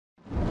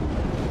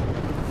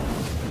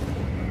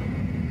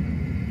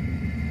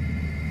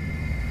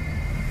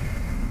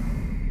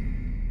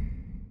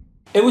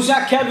It was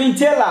a Kevin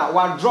Taylor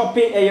while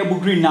dropping a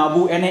Bugri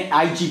Naabu and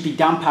IGP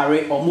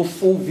Dampare or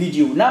full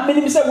video. Now,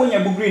 many say when you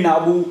Bugri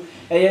Naabu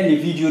a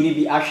video ni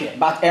be ashe,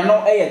 but I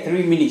know a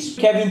 3 minutes.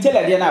 Kevin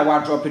Taylor then I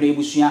was dropping a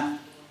busia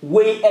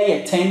way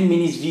a 10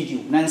 minutes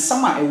video. Nan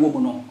sama a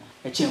woman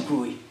a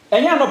champion.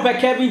 And you know,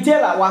 Kevin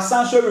Taylor was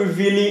also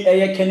revealing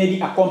a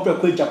Kennedy a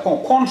contract with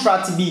Agyapong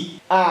contract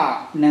be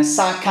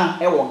Nansaka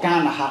a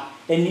Ghana ha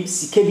and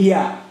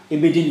Sikebia a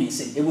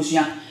bedinning. It was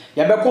ya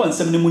Yabako and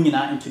some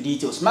munina into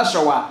details.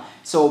 Mashawa.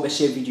 So be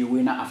share video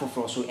we na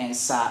afoforo so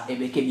ensa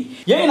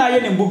ebekebi ye na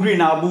ye ne Bugri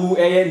Naabu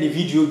the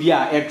video bi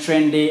a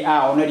trendy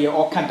ono de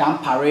oka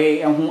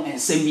Dampare ho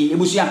ensem bi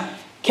ebusia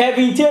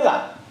Kevin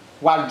Taylor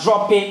wa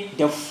drop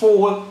the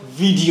full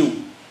video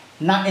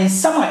na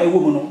ensam a ewo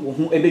mu no wo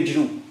ho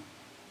ebedwuru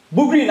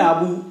Bugri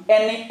Naabu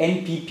ene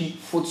NPP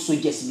foot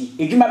soldiers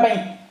bi edwuma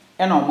ban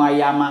ena o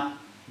mayama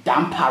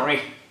Dampare.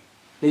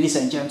 Ladies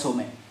and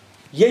gentlemen,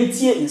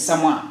 yentie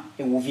ensam a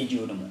ewo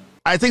video no mo.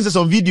 I think there's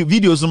some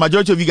videos, the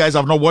majority of you guys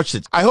have not watched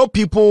it. I hope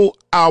people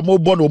are more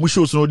born or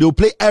shows, so they'll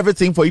play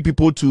everything for you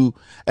people to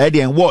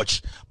and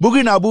watch.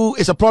 Bugri Naabu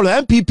is a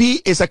problem.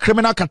 MPP is a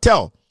criminal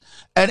cartel,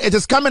 and it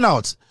is coming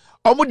out.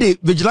 Almost the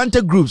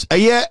vigilante groups,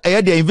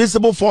 the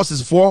invisible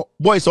forces for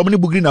boys, so many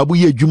Bugri Naabu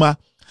here, Juma.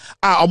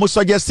 Almost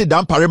suggested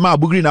Dampare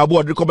Bugri Naabu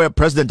or the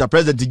president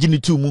Jini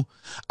Tumu.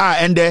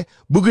 And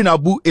Bugri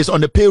Naabu is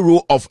on the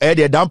payroll of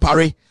the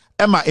Dampare.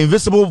 Emma,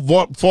 invisible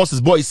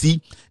forces boys,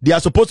 see, they are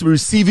supposed to be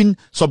receiving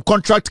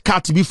subcontract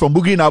cut to be from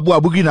Bugri Naabu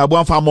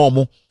and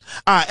Famomo.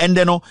 And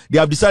then they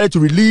have decided to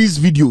release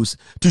videos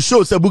to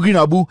show say Bugri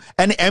Naabu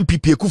and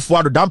MPP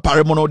akufo-addo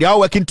Dampare mono, they are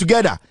working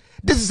together.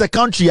 This is a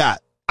country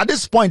at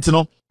this point,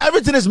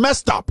 everything is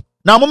messed up.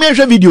 Now, mommy and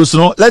videos,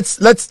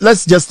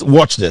 let's just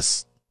watch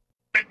this.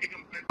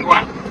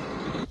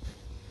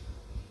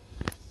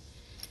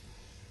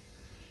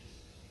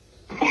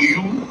 For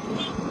you,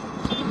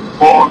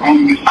 or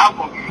on behalf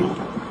of you,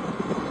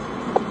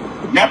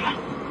 never.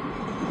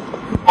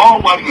 All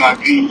what you are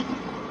doing,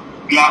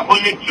 you are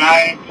only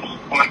trying to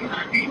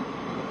support you.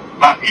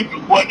 But if you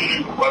want to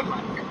support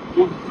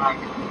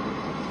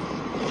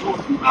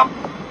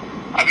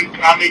I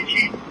become a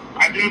chief.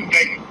 I didn't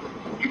beg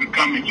to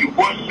become a chief.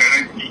 What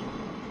serenity?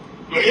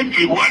 So if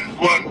you want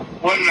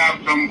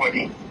love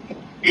somebody,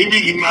 any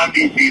human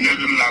being he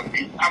doesn't love,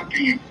 it's up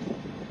to you.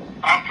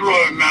 After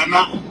all,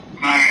 Nana,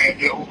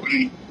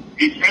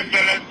 His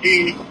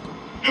Excellency,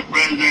 the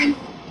President,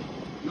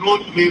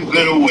 knows me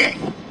very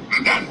well.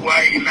 And that's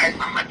why he likes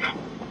my matter.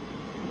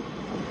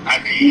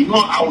 And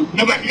I would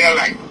never tell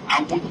lies.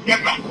 I would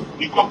never,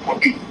 because for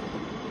me,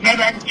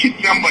 never cheat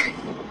somebody.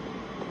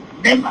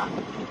 Never.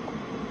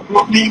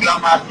 For me,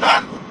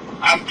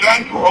 I'm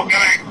trying to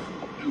organize,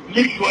 to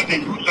make sure they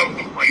do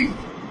something for you.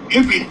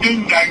 If you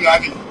think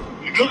that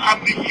you don't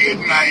appreciate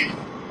my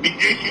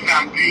mediation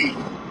I'm doing,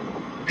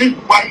 this is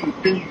why you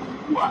think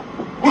you are.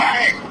 Go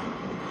ahead.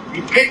 Be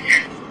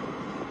patient.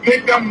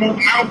 Let them move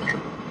now.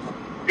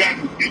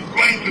 Then it's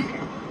going to be.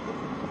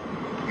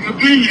 You've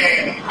been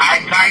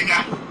Al-Qaeda.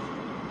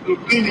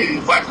 You've been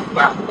in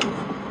WhatsApp.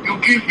 You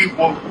kill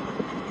people.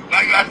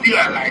 Like you are still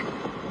alive.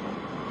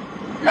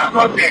 You are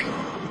not dead.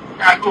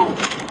 I go.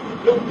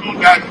 Don't do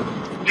that.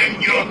 Then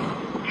you're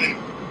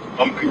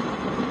complete.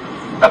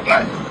 That's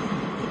right.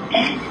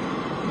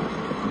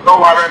 Don't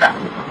worry that.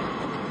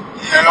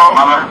 Hello,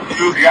 Mama.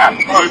 You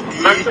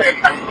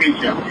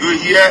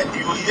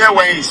hear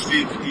when he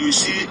speak. You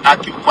see,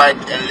 occupied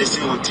and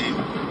listen with him.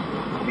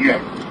 Yeah.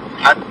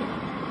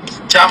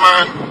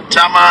 Chama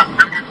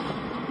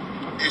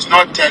is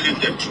not telling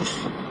the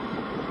truth.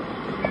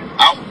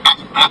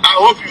 I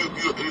hope you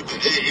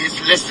is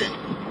listening.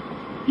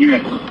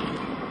 Yeah.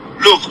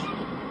 Look,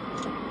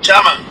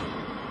 Chama,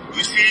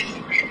 you see,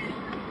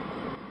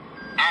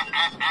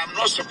 I'm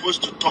not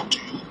supposed to talk to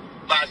you,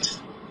 but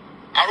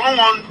I don't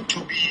want to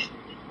be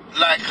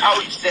like how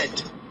he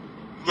said.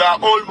 You are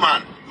old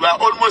man. You are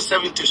almost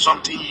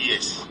 70-something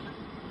years.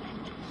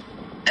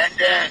 And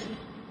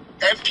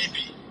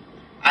MPP,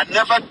 I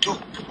never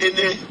took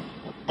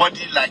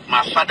anybody like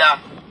my father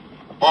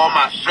or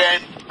my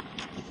friend,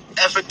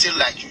 everything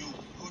like you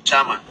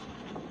chairman.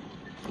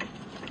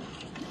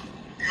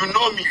 You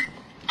know me.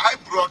 I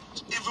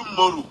brought even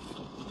Moro.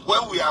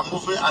 When we are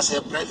moving as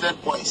a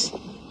president boys,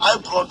 I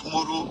brought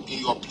Moro in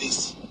your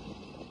place.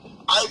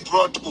 I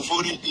brought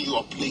Ufori in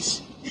your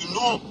place. You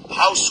know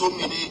how so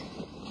many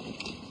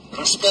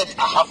respect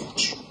I have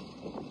with you.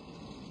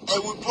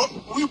 And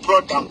we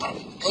brought Dampare.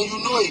 And you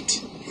know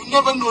it. You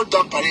never know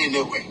Dampare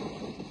anywhere.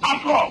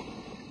 At all.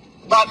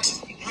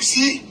 But you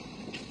see,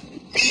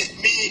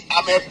 me,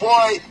 I'm a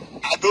boy.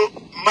 I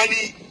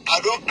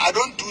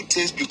don't do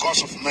things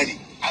because of money.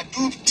 I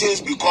do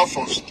things because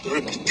of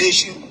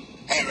reputation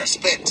and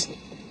respect.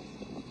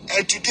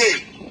 And today,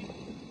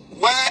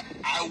 where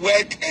I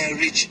work and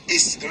reach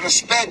is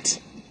respect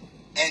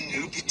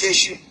and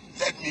reputation.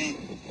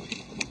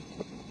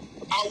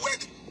 I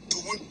work to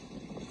win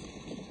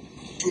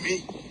to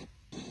me.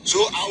 So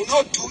I will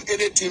not do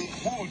anything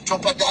who will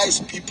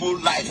jeopardize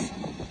people's life.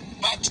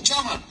 But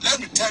Chairman, let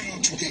me tell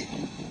you today,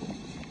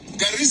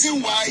 the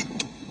reason why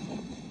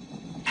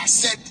I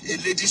said a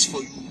ladies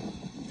for you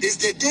is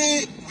the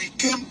day we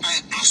came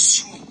and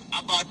asked you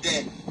about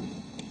the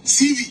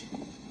CV.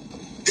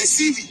 The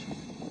CV.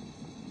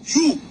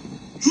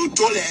 You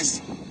told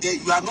us that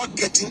you are not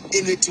getting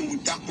anything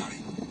with Dampare.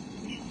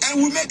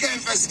 And we make an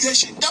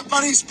investigation.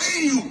 Dampare is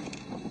paying you.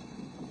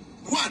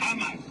 What?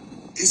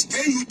 Is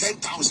paying you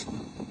 10,000.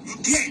 You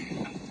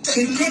did.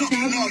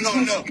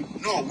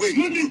 No, wait.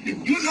 No.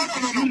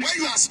 When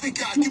you are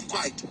speaking, I keep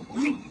quiet.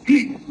 Look,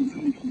 please.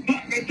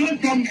 But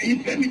don't tell me he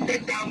paid me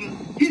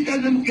 10,000. He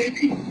doesn't pay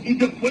me. He's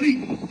the police.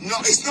 No,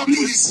 it's not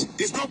police.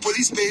 It's not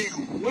police paying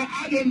you. Well,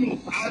 I don't know.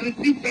 I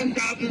received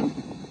 10,000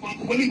 from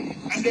police,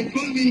 and they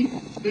told me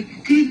the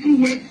security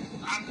work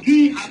I'm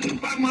doing at the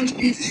farmer's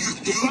the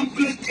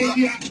complex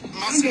area.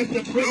 And there's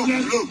the problem.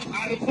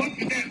 I report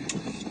to them.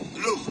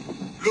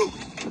 Look,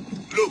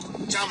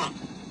 Chama.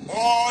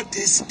 All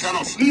this kind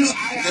of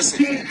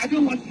listen. I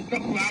don't want to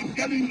talk about. I'm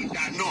telling you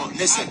that. No,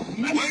 listen.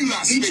 When you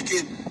are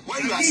speaking,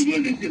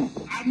 listen,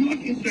 I'm not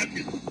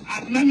interested.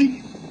 I've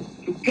managed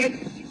to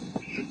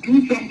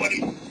do somebody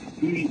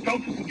to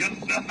talk to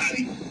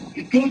somebody.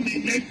 He told me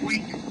next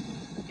week,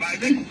 by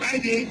next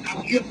Friday,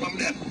 I'll hear from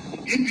them.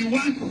 If you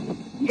want,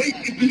 wait.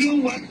 If you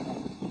don't want,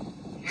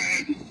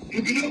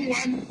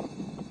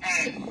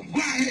 go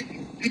ahead.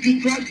 If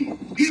you try me,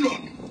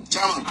 period.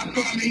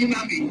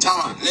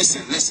 Chama,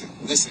 listen.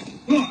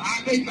 No,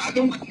 I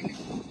don't want you.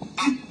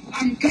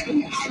 I'm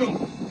getting out of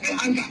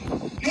anger.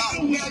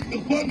 Where to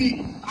call me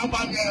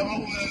about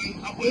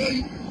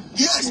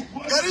yes,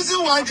 the reason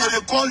why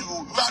they call you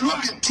are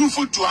not being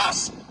truthful to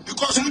us.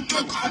 Because you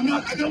take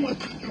I don't want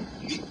to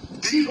you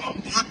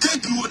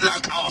take you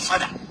like our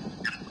father.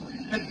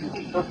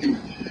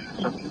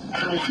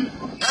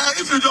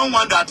 If you don't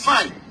want that,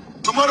 fine.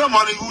 Tomorrow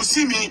morning you will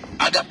see me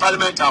at the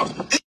Parliament House.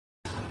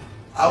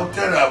 I'll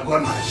tell you I've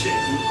got my share.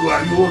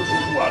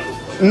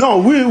 No,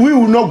 we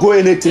will not go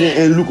anything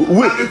and look.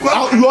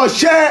 Your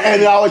share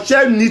and our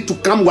share need to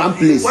come one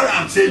place. What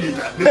I'm saying is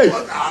that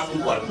because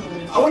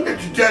I wanted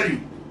to tell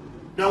you.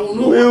 Now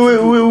we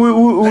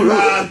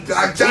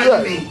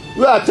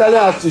are telling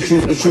us to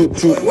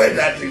shoot. Where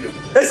that thing?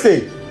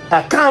 Listen,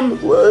 I come.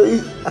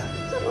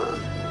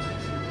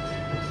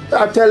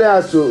 Are telling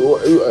us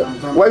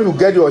when you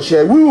get your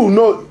share, we will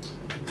know.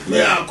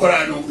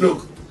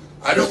 Look,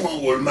 I don't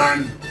want old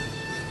man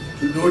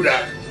to know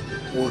that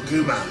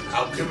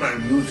I'll come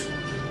and use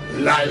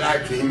lie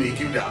to him. He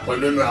give the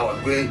appointment I was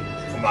going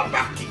for my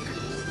back kick.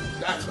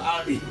 That's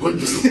how it's going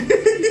to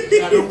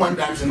look. I don't want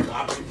that to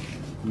happen.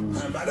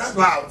 But that's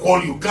why I'll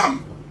call you.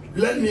 Come.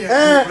 Let me.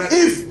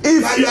 If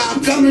you are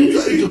coming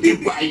to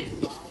keep quiet.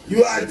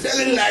 You are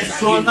telling lies.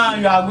 So now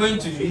you are going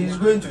to. He's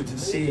going to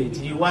say it.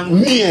 He wants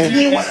me.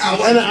 And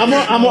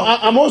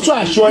I'm also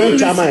assuring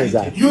Chama is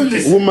that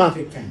woman.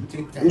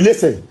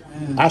 Listen,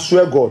 I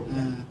swear God,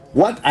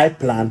 what I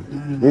plan,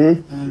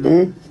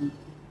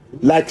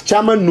 like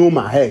Chama know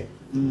my hair.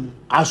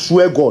 I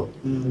swear God.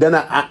 Then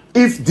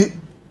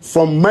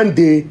from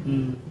Monday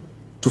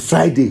to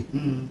Friday,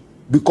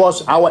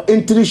 because our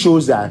entry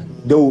shows that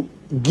they will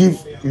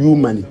give you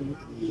money.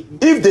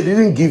 If they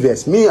didn't give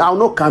us, I'll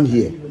not come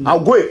here.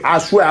 I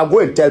swear, I'll go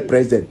and tell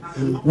President.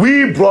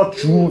 We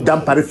brought you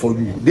Dampare for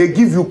you. They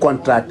give you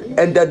contract,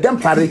 and the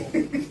Dampare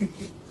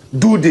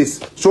do this.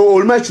 So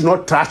Olma should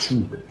not trash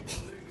you.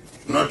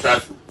 Not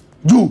trash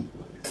you.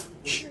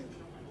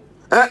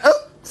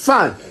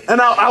 Fine.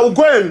 And I will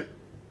go and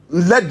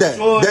let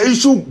the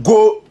issue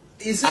go.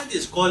 He said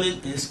he's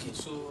calling SK.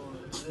 So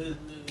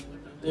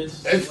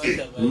SK,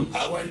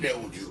 I went there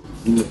with you.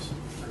 Yes.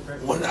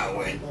 When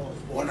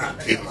I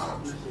came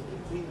out,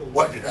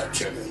 what did I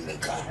tell you in the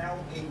car?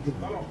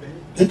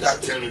 Did I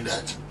tell you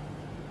that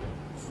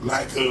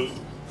Michael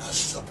has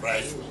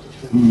surprised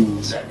me?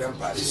 That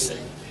Dampare said,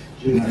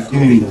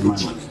 giving the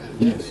money.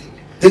 Yes.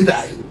 Did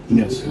I?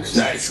 Yes.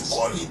 That I should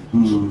call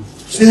him.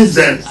 Since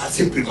then, I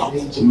think pick up.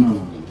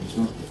 No.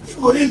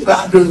 So if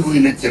I don't do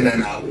anything,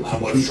 then I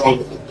was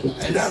shocked.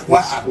 And that's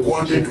why I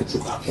wanted to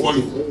call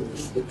you.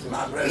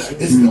 My brother,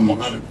 this is the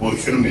moment before you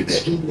shouldn't be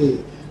there.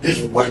 This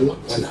is when I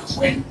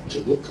went to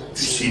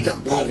see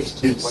Dampare.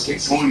 This is what he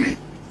told me.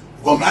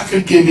 Because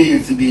Michael came in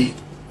yesterday.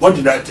 What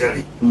did I tell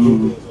you?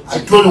 I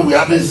told him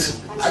I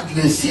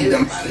didn't see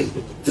Dampare.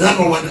 That's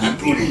not what I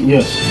told him.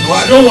 Yes. So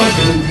I don't want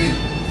to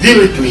give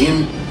it to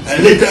him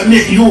and later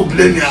you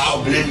blame me,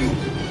 I'll blame you.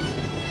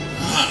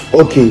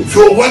 Okay.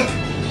 So what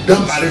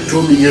Dampare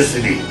told me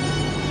yesterday,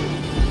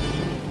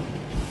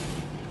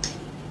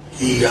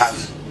 he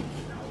has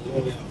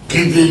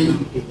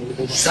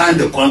signed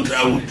the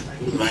contract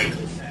with Michael.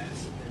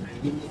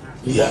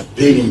 He has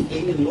paid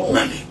him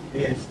money.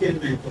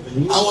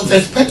 I was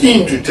expecting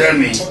him to tell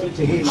me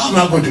how am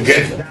I going to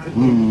get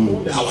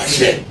our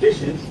share.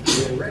 This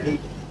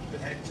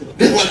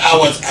is what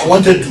I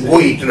wanted to go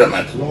into the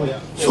matter.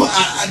 So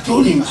I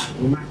told him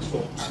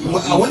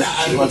when I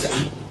asked what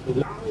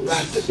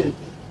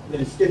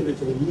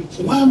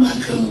why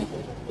Michael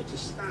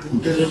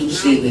doesn't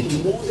say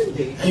anything?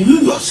 And you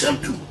yourself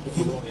too.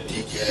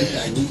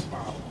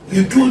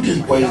 You told this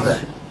boy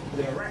that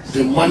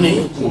the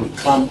money will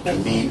come to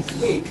me.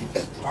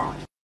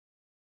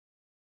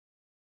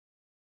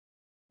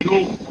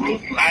 so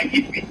close to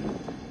IGP.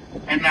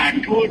 And I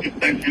told the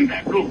person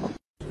that, look.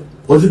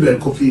 Was it Ben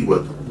Kofi?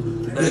 What?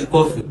 Ben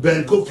Kofi.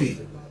 Ben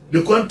Kofi.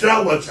 The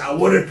contract was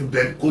awarded to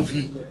Ben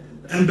Kofi,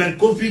 and Ben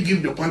Kofi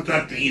gave the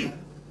contract to him.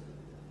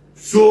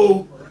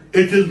 So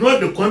it is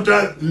not the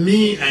contract,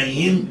 me and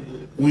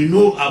him, we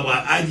know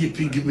about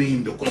IGP giving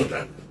him the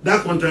contract.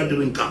 That contract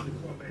didn't come.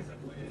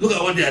 Look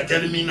at what they are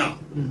telling me now.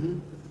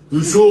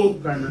 So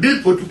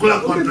this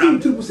particular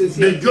contract,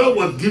 the job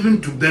was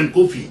given to Ben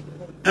Kofi,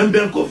 and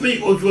Ben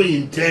Kofi also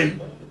intend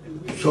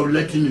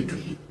subletting it to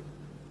him.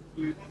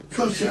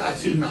 So I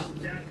say now,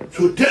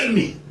 so tell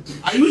me,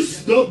 are you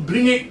still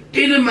bringing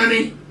any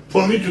money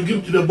for me to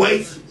give to the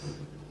boys,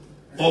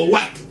 or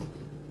what?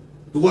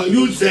 Because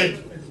you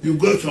said you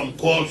got some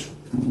calls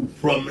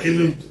from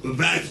even the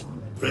vice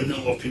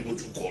president of people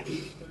to call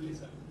you.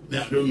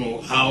 Now, I don't know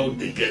how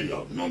they get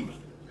your number,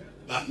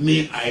 but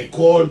me, I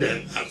called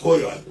them. I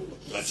called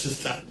your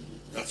sister.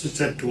 Your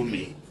sister told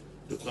me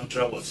the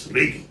contract was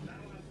ready.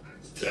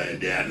 So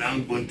they are now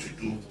going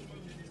to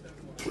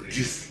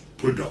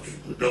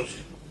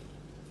production.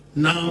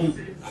 Now,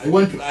 I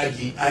went to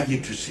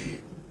IG to see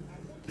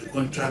the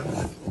contract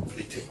was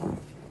completed.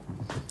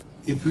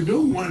 If you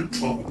don't want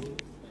trouble,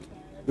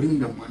 bring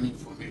the money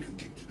for me to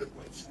give to the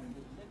boys.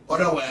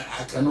 Otherwise,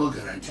 I cannot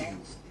guarantee you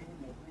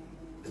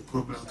the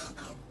problem can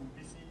come.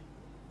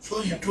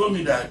 So he told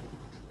me that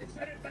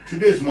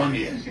today is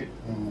Monday.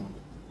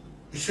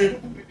 He said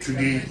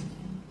today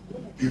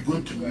he's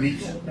going to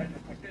meet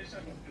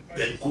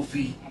Ben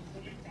Kofi,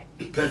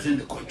 the person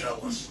the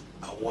contract was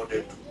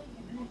awarded to.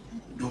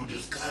 They'll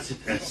discuss it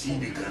and see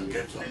they can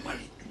get some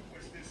money.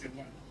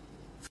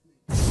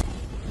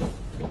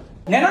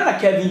 Nana na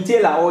Kevin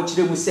Taylor or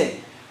Chidemu say,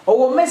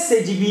 "Oh,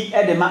 message be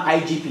edema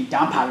IGP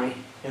Dampare,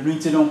 a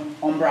written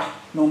umbra,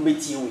 no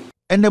BTO."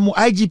 And the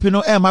IGP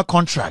no Emma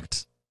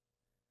contract.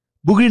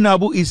 Bugri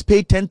Naabu is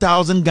paid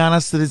 10,000 Ghana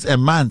cedis a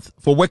month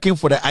for working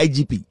for the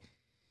IGP.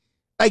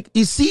 Like,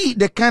 you see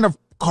the kind of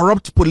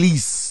corrupt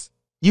police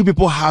you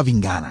people have in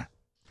Ghana.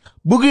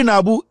 Bugri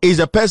Naabu is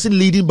a person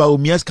leading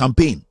Baumia's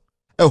campaign.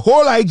 A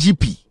whole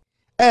IGP,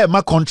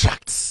 Emma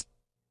contracts.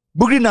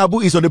 Bugri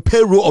Naabu is on the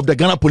payroll of the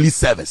Ghana Police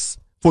Service.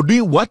 For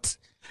doing what?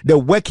 The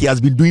work he has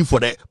been doing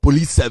for the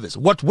police service.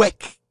 What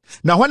work?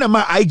 Now, when am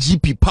I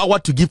IGP power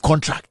to give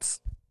contracts?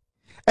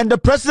 And the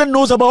president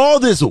knows about all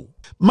this. Oh.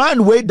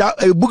 Man, wait that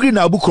Bugri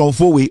Naabu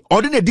Kronfo way,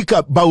 or didn't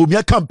dika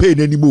Baumia campaign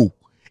anymore.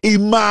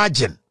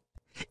 Imagine.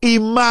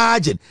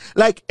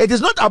 Like, it is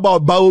not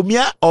about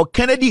Baumia or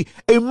Kennedy.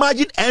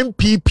 Imagine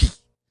MPP.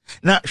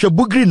 Now,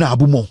 Bugri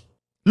Naabu mo.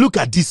 Look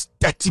at these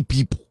 30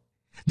 people.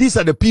 These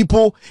are the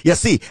people, you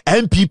see,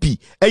 MPP.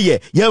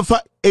 Yenfa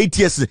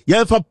ATS,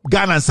 yenfa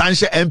Ghana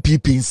Sanche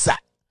MPP insa.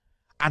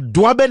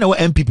 Adwabe na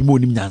MPP mo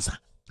nim nyansa.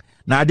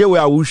 Na ade we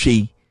awu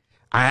hwe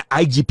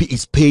IGP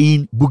is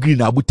paying Bugri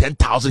Naabu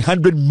 10,000,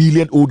 100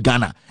 million old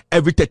Ghana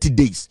every 30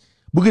 days.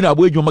 Bugri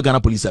Naabu ejuma Ghana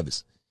Police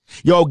Service.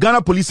 Your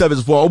Ghana Police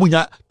Service for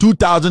omunya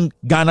 2,000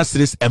 Ghana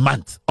cedis a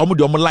month. Omu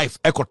de omu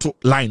life ekoto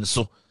line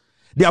so.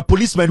 There are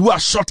policemen who are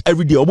shot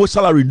every day. Almost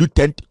salary do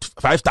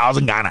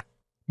 5,000 Ghana.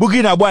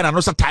 Bugri Naabu and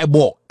another tie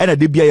ball. And a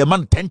debia a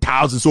man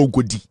 10,000 so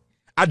good.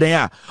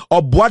 Adaya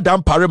or boy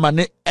Dampare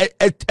man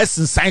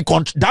sign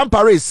contract.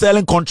 Dampare is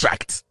selling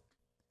contracts.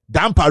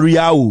 Dampare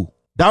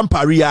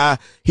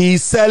he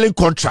is selling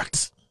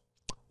contracts.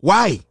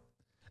 Why?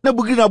 Na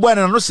Bugri Naabu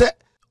and another say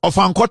of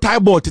anko tie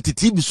ball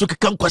titi so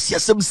can kwasi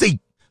asem say.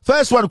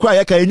 First one cry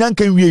yaka enyan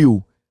can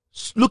you.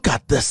 Look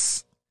at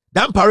this.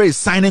 Dampare is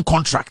signing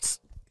contracts.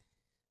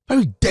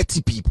 Very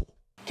dirty people.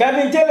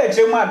 Kevin Taylor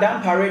Jema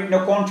Dampare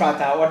no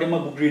contractor or the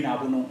Bugri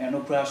Naabu no and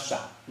no pressure.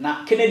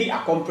 Na Kennedy a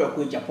compre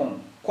ko Agyapong.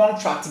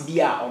 Contract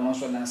bia or no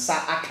so na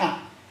sa aka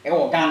e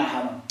wo Ghana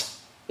ha no.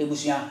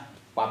 Ebusia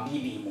wa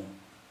bibi mo.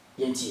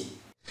 Yentie.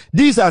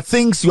 These are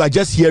things you are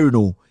just hearing.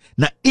 Oh.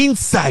 Now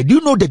inside, do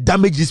you know the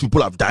damage these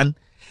people have done?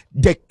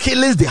 The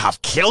killings they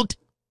have killed?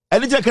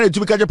 And it's kind of to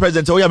be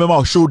president. Oh yeah,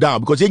 I'll show down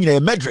because you're a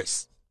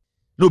madras.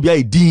 No be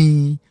a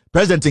dean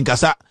president in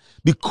Kasa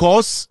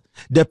because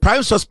the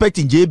prime suspect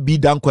in JB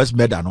Danquest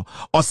murder no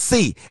or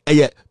say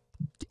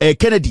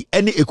Kennedy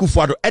any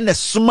akufo-addo and a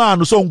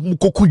small so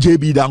koku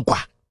JB Dankwa.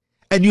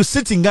 And you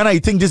sit in Ghana, you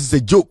think this is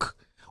a joke.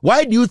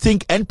 Why do you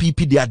think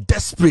NPP they are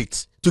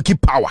desperate to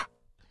keep power?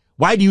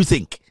 Why do you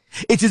think?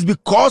 It is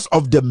because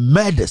of the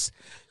murders.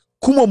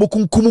 And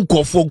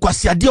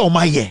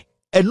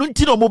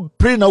no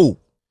pray now.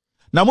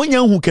 Now when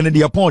you Kennedy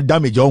Agyapong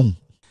damage on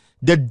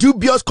the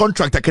dubious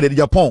contract at Kennedy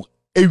Agyapong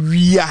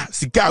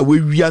sika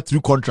we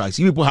through contracts.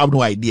 You people have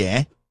no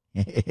idea.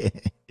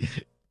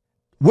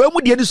 When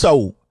would you do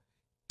so?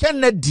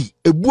 Kennedy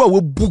ebu we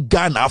bu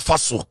Ghana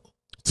afaso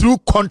through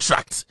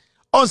contracts.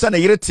 On sana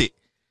yerete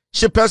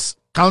Shippers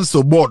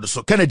Council Board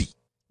so Kennedy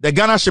the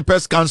Ghana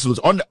Shippers Councils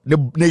on the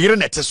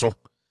yerete so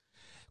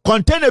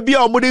container be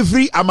omode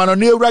free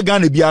amanonewra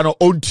Ghana biano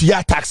on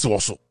tia tax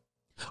also.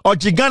 Or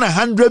Ghana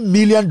 $100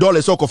 million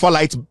so for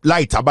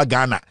light about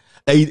Ghana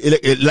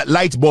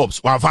light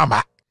bulbs one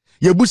fama.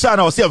 Ye busa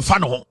na ose mfa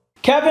no.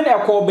 Kevin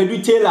Eko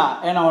Bedu Taylor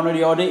and I want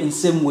the order in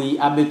same way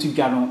abetu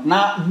gano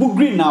na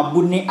Bugri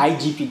Naabu ne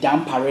IGP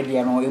Dampare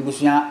de no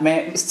ebusuya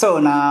me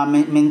still na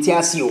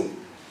mentiasio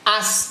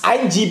as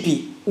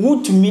IGP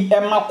would to me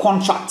Emma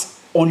contract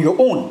on your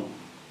own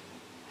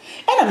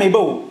and I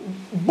mebo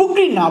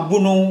Bugri Naabu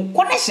no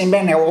connection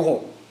be na ewo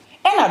ho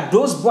and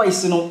those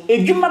boys no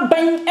edwuma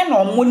ban and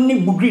omo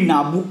ne Bugri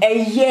Naabu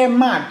eye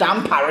ma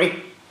Dampare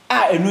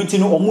a enu ti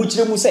no omo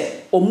kire mu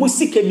se omo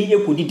sika bi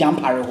ekodi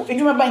Dampare ho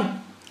edwuma ban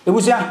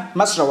ebusia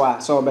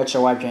masrawa so obeche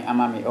wadwen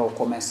amame o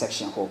comment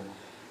section ho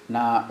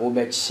na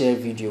obeche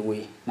video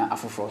we na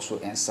afoforo so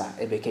ensa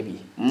ebeke bi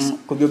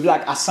ko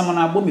black asam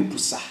na bo me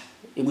pusa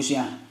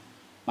ebusia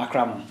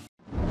makramo